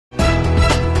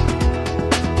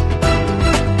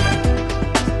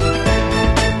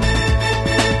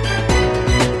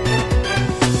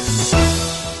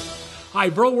Hi,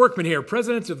 Burl Workman here,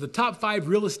 president of the Top 5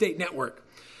 Real Estate Network.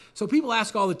 So people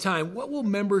ask all the time, what will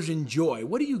members enjoy?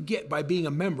 What do you get by being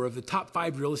a member of the Top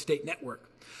 5 Real Estate Network?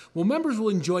 Well, members will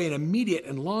enjoy an immediate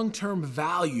and long-term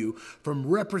value from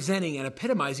representing and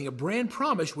epitomizing a brand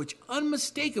promise which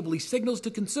unmistakably signals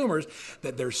to consumers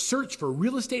that their search for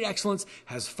real estate excellence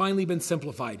has finally been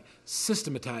simplified,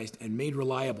 systematized, and made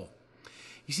reliable.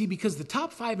 You see, because the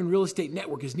Top 5 in Real Estate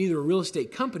Network is neither a real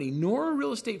estate company nor a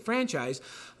real estate franchise,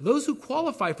 those who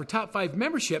qualify for Top 5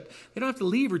 membership, they don't have to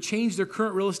leave or change their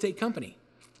current real estate company.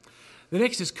 The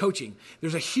next is coaching.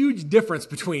 There's a huge difference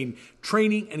between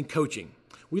training and coaching.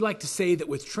 We like to say that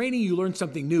with training, you learn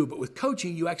something new, but with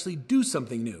coaching, you actually do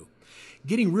something new.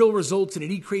 Getting real results in an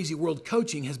eCrazy World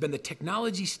coaching has been the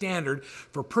technology standard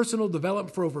for personal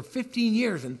development for over 15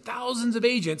 years, and thousands of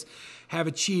agents have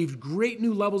achieved great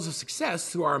new levels of success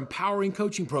through our empowering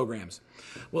coaching programs.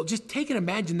 Well, just take and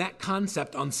imagine that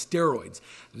concept on steroids.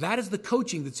 That is the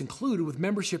coaching that's included with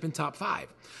membership in Top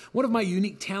 5. One of my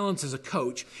unique talents as a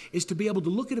coach is to be able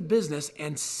to look at a business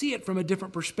and see it from a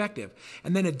different perspective,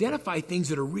 and then identify things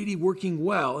that are really working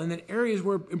well and then areas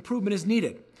where improvement is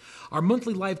needed. Our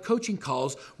monthly live coaching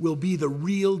calls will be the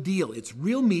real deal. It's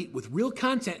real meat with real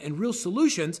content and real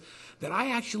solutions that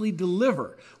I actually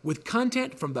deliver with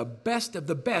content from the best of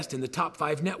the best in the Top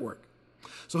 5 network.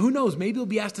 So who knows, maybe you'll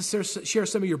be asked to share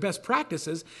some of your best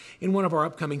practices in one of our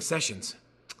upcoming sessions.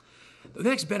 The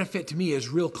next benefit to me is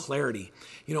real clarity.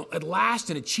 At last,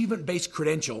 an achievement-based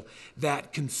credential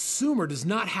that consumer does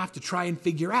not have to try and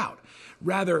figure out.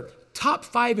 Rather, Top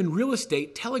 5 in Real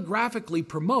Estate telegraphically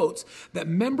promotes that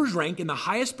members rank in the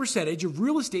highest percentage of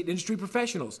real estate industry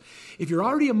professionals. If you're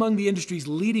already among the industry's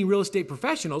leading real estate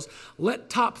professionals, let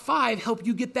Top 5 help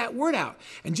you get that word out.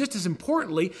 And just as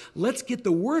importantly, let's get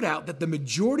the word out that the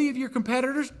majority of your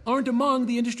competitors aren't among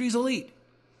the industry's elite.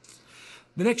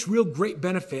 The next real great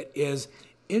benefit is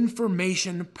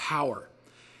information power.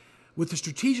 With a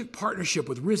strategic partnership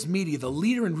with RISMedia, the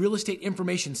leader in real estate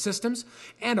information systems,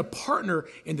 and a partner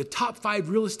in the Top 5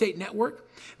 Real Estate Network,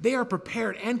 they are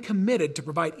prepared and committed to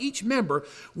provide each member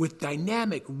with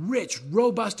dynamic, rich,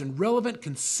 robust, and relevant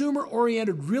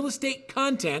consumer-oriented real estate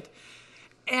content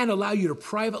and allow you to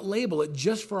private label it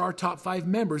just for our Top 5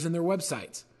 members and their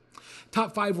websites.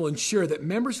 Top 5 will ensure that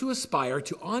members who aspire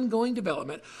to ongoing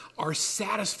development are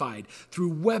satisfied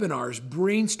through webinars,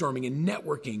 brainstorming, and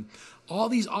networking. All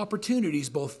these opportunities,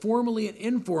 both formally and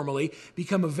informally,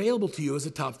 become available to you as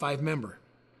a Top 5 member.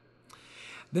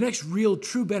 The next real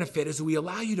true benefit is that we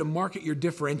allow you to market your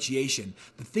differentiation,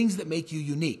 the things that make you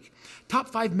unique. Top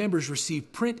 5 members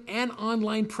receive print and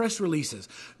online press releases,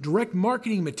 direct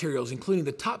marketing materials, including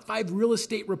the Top 5 Real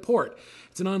Estate Report.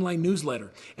 It's an online newsletter,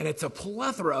 and it's a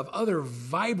plethora of other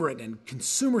vibrant and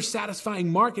consumer-satisfying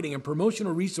marketing and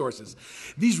promotional resources.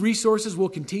 These resources will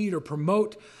continue to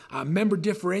promote member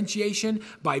differentiation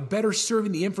by better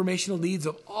serving the informational needs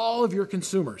of all of your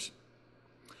consumers.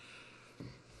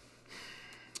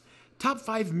 Top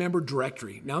 5 member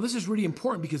directory. Now this is really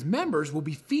important because members will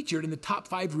be featured in the Top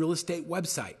 5 Real Estate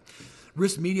website,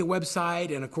 RISMedia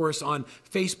website, and of course on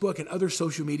Facebook and other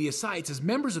social media sites as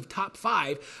members of Top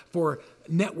 5 for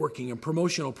networking and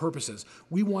promotional purposes.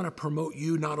 We want to promote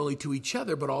you not only to each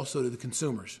other but also to the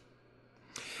consumers.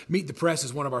 Meet the Press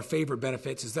is one of our favorite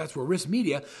benefits, as that's where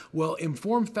RISMedia will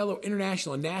inform fellow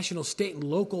international and national, state, and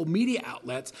local media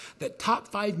outlets that Top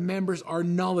 5 members are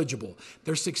knowledgeable,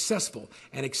 they're successful,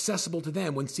 and accessible to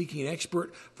them when seeking an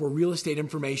expert for real estate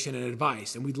information and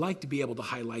advice, and we'd like to be able to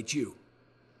highlight you.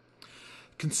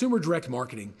 Consumer direct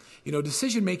marketing.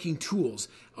 Decision-making tools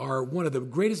are one of the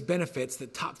greatest benefits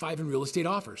that Top 5 in Real Estate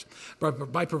offers.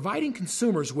 By providing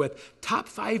consumers with Top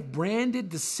 5 branded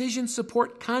decision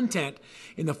support content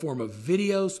in the form of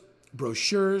videos,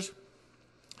 brochures,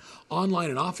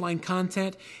 online and offline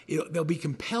content, they'll be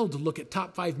compelled to look at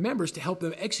Top 5 members to help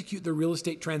them execute their real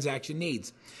estate transaction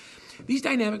needs. These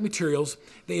dynamic materials,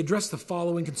 they address the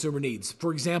following consumer needs.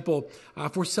 For example,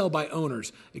 for sell by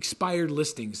owners, expired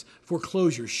listings,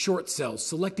 foreclosures, short sales,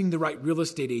 selecting the right real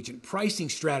estate agent, pricing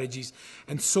strategies,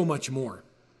 and so much more.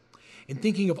 In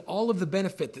thinking of all of the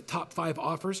benefit that Top 5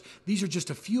 offers, these are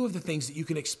just a few of the things that you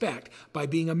can expect by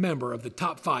being a member of the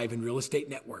Top 5 in Real Estate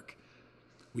Network.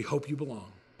 We hope you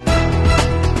belong.